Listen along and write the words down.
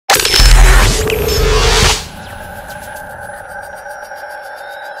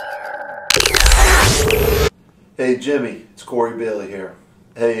Hey Jimmy, it's Corey Bailey here.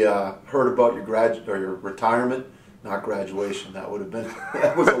 Hey, heard about your retirement, not graduation. That would have been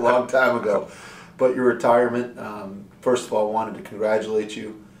that was a long time ago. But your retirement. First of all, I wanted to congratulate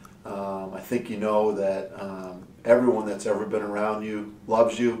you. I think you know that everyone that's ever been around you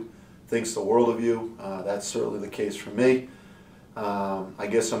loves you, thinks the world of you. That's certainly the case for me. I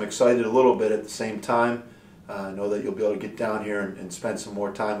guess I'm excited a little bit at the same time. I know that you'll be able to get down here and spend some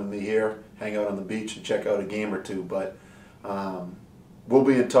more time with me here, hang out on the beach and check out a game or two. But we'll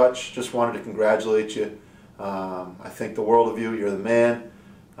be in touch. Just wanted to congratulate you. I think the world of you. You're the man.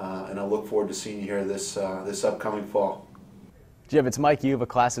 And I look forward to seeing you here this upcoming fall. Jim, it's Mike. You have a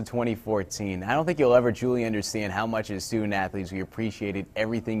class of 2014. I don't think you'll ever truly understand how much as student athletes we appreciated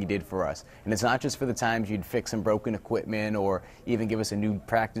everything you did for us. And it's not just for the times you'd fix some broken equipment or even give us a new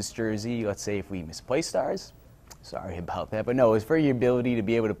practice jersey, let's say if we misplaced ours. Sorry about that, but no, it's for your ability to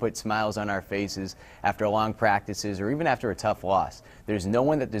be able to put smiles on our faces after long practices or even after a tough loss. There's no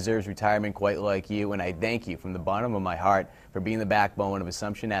one that deserves retirement quite like you, and I thank you from the bottom of my heart for being the backbone of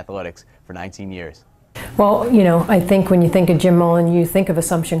Assumption Athletics for 19 years. Well, you know, I think when you think of Jim Mullen, you think of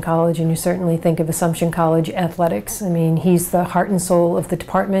Assumption College, and you certainly think of Assumption College athletics. I mean, he's the heart and soul of the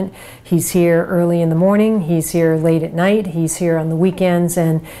department. He's here early in the morning, he's here late at night, he's here on the weekends,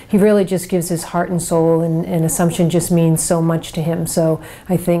 and he really just gives his heart and soul, and Assumption just means so much to him. So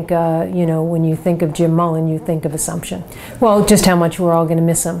I think, you know, when you think of Jim Mullen, you think of Assumption. Well, just how much we're all going to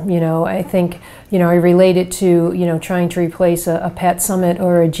miss him. You know, I think, you know, I relate it to, you know, trying to replace a Pat Summit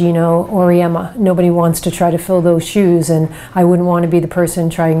or a Gino Auriemma. Nobody wants to try to fill those shoes, and I wouldn't want to be the person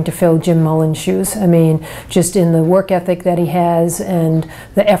trying to fill Jim Mullen's shoes. I mean, just in the work ethic that he has and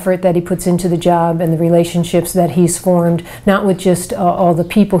the effort that he puts into the job and the relationships that he's formed, not with just all the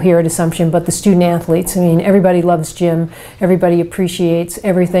people here at Assumption, but the student athletes. I mean, everybody loves Jim. Everybody appreciates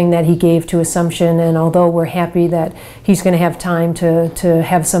everything that he gave to Assumption, and although we're happy that he's going to have time to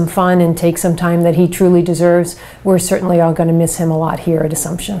have some fun and take some time that he truly deserves, we're certainly all going to miss him a lot here at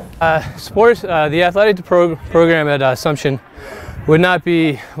Assumption. Sports, the athletic program at Assumption would not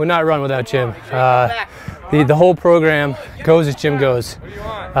run without Jim. The whole program goes as Jim goes.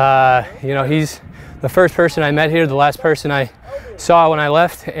 You know, he's the first person I met here, the last person I saw when I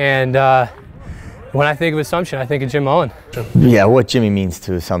left, and when I think of Assumption, I think of Jim Mullen. Yeah, what Jimmy means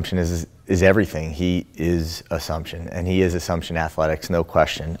to Assumption is everything. He is Assumption, and he is Assumption Athletics, no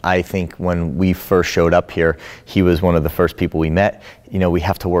question. I think when we first showed up here, he was one of the first people we met. You know, we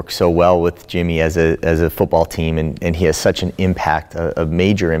have to work so well with Jimmy as a football team, and he has such an impact, a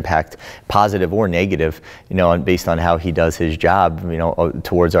major impact, positive or negative, you know, based on how he does his job, you know,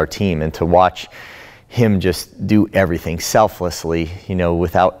 towards our team. And to watch him just do everything selflessly, you know,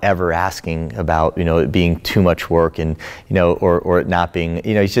 without ever asking about, you know, it being too much work and, you know, or it not being,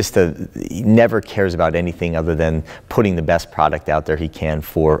 you know, he never cares about anything other than putting the best product out there he can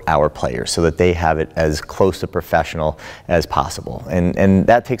for our players so that they have it as close to professional as possible. And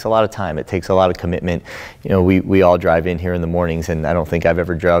that takes a lot of time. It takes a lot of commitment. You know, we all drive in here in the mornings, and I don't think I've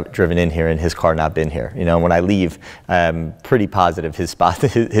ever driven in here and his car not been here. You know, when I leave, I'm pretty positive his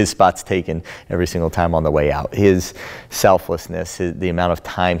spot's taken every single time on the way out. His selflessness, the amount of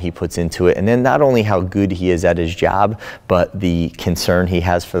time he puts into it, and then not only how good he is at his job, but the concern he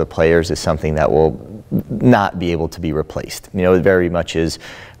has for the players is something that will not be able to be replaced. You know, it very much is,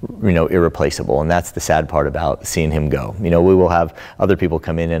 you know, irreplaceable, and that's the sad part about seeing him go. You know, we will have other people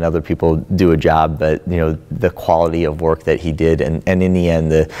come in and other people do a job, but, you know, the quality of work that he did, and in the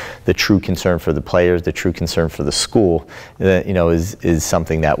end, the true concern for the players, the true concern for the school, you know, is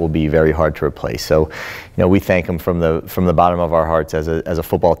something that will be very hard to replace. So, you know, we thank him from the bottom of our hearts as a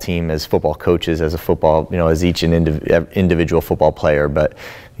football team, as football coaches, as a football, you know, as each individual football player. But,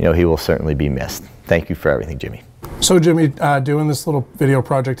 you know, he will certainly be missed. Thank you for everything, Jimmy. So Jimmy, doing this little video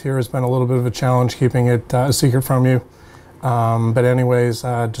project here has been a little bit of a challenge, keeping it a secret from you. But anyways,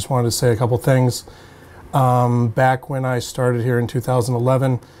 I just wanted to say a couple things. Back when I started here in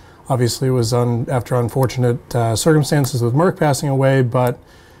 2011, obviously it was after unfortunate circumstances with Merck passing away, but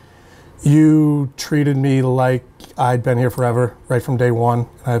you treated me like I'd been here forever, right from day one.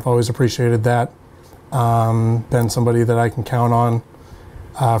 I've always appreciated that. Been somebody that I can count on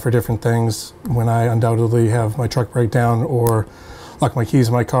for different things. When I undoubtedly have my truck break down or lock my keys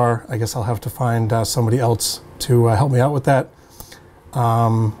in my car, I guess I'll have to find somebody else to help me out with that.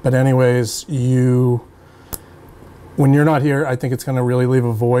 But anyways, when you're not here, I think it's going to really leave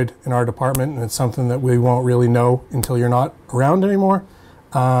a void in our department, and it's something that we won't really know until you're not around anymore.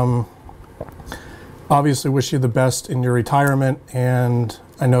 Obviously wish you the best in your retirement, and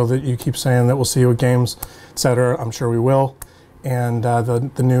I know that you keep saying that we'll see you at games, etc. I'm sure we will. and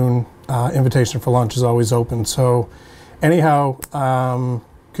the noon invitation for lunch is always open. So anyhow,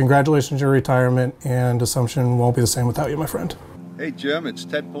 congratulations on your retirement, and Assumption won't be the same without you, my friend. Hey Jim, it's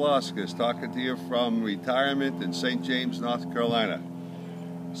Ted Palauskas talking to you from retirement in St. James, North Carolina.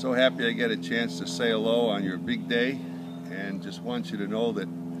 So happy I get a chance to say hello on your big day, and just want you to know that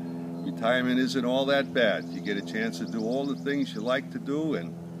retirement isn't all that bad. You get a chance to do all the things you like to do,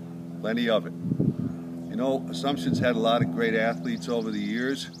 and plenty of it. You know, Assumption's had a lot of great athletes over the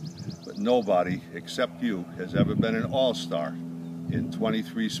years, but nobody except you has ever been an all-star in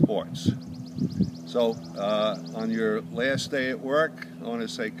 23 sports. So on your last day at work, I want to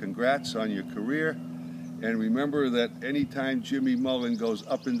say congrats on your career, and remember that anytime Jimmy Mullen goes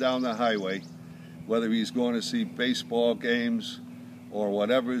up and down the highway, whether he's going to see baseball games or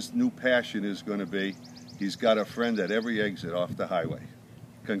whatever his new passion is going to be, he's got a friend at every exit off the highway.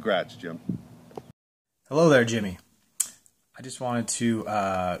 Congrats, Jim. Hello there, Jimmy. I just wanted to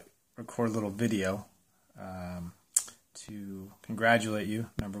record a little video to congratulate you,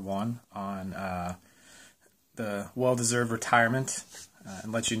 number one, on the well-deserved retirement,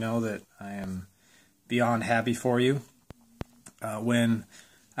 and let you know that I am beyond happy for you. When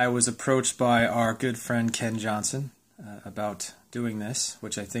I was approached by our good friend Ken Johnson about doing this,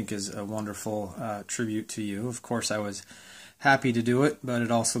 which I think is a wonderful tribute to you, of course I was happy to do it, but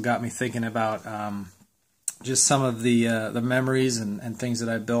it also got me thinking about just some of the memories and things that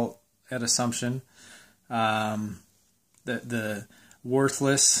I built at Assumption. The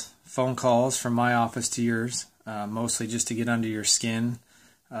worthless phone calls from my office to yours, mostly just to get under your skin,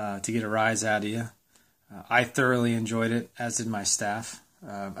 to get a rise out of you. I thoroughly enjoyed it, as did my staff.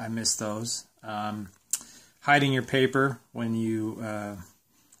 I miss those. Hiding your paper when you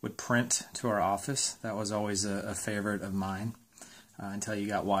would print to our office, that was always a favorite of mine until you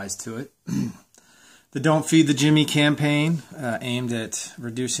got wise to it. The Don't Feed the Jimmy campaign, aimed at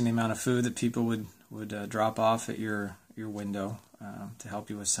reducing the amount of food that people would drop off at your window to help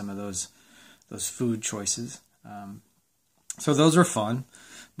you with some of those food choices. So those were fun,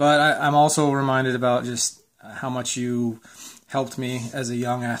 but I'm also reminded about just how much you helped me as a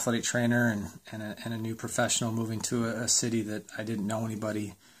young athletic trainer and a new professional moving to a city that I didn't know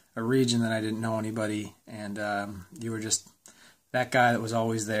anybody, a region that I didn't know anybody, and you were just that guy that was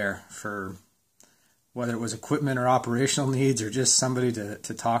always there for whether it was equipment or operational needs or just somebody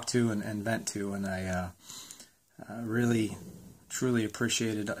to talk to and vent to. And I really, truly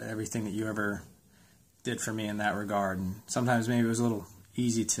appreciated everything that you ever did for me in that regard. And sometimes maybe it was a little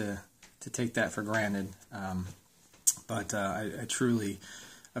easy to take that for granted. But I truly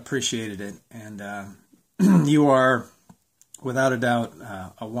appreciated it. And you are, without a doubt,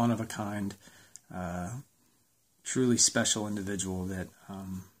 a one-of-a-kind, truly special individual that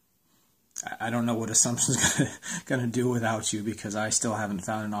I don't know what Assumption's gonna do without you, because I still haven't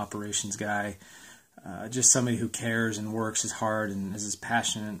found an operations guy, just somebody who cares and works as hard and is as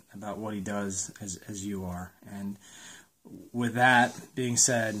passionate about what he does as you are. And with that being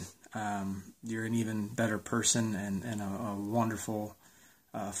said, you're an even better person and a wonderful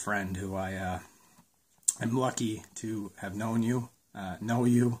friend who I am lucky to have known you, know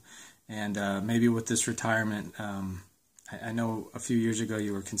you, and maybe with this retirement. I know a few years ago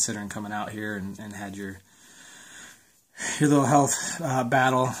you were considering coming out here and had your little health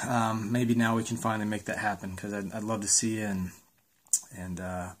battle. Maybe now we can finally make that happen, because I'd love to see you and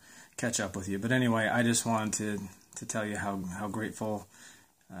catch up with you. But anyway, I just wanted to tell you how grateful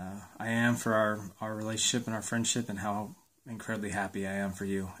I am for our relationship and our friendship, and how incredibly happy I am for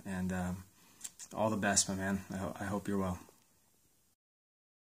you. And all the best, my man. I hope you're well.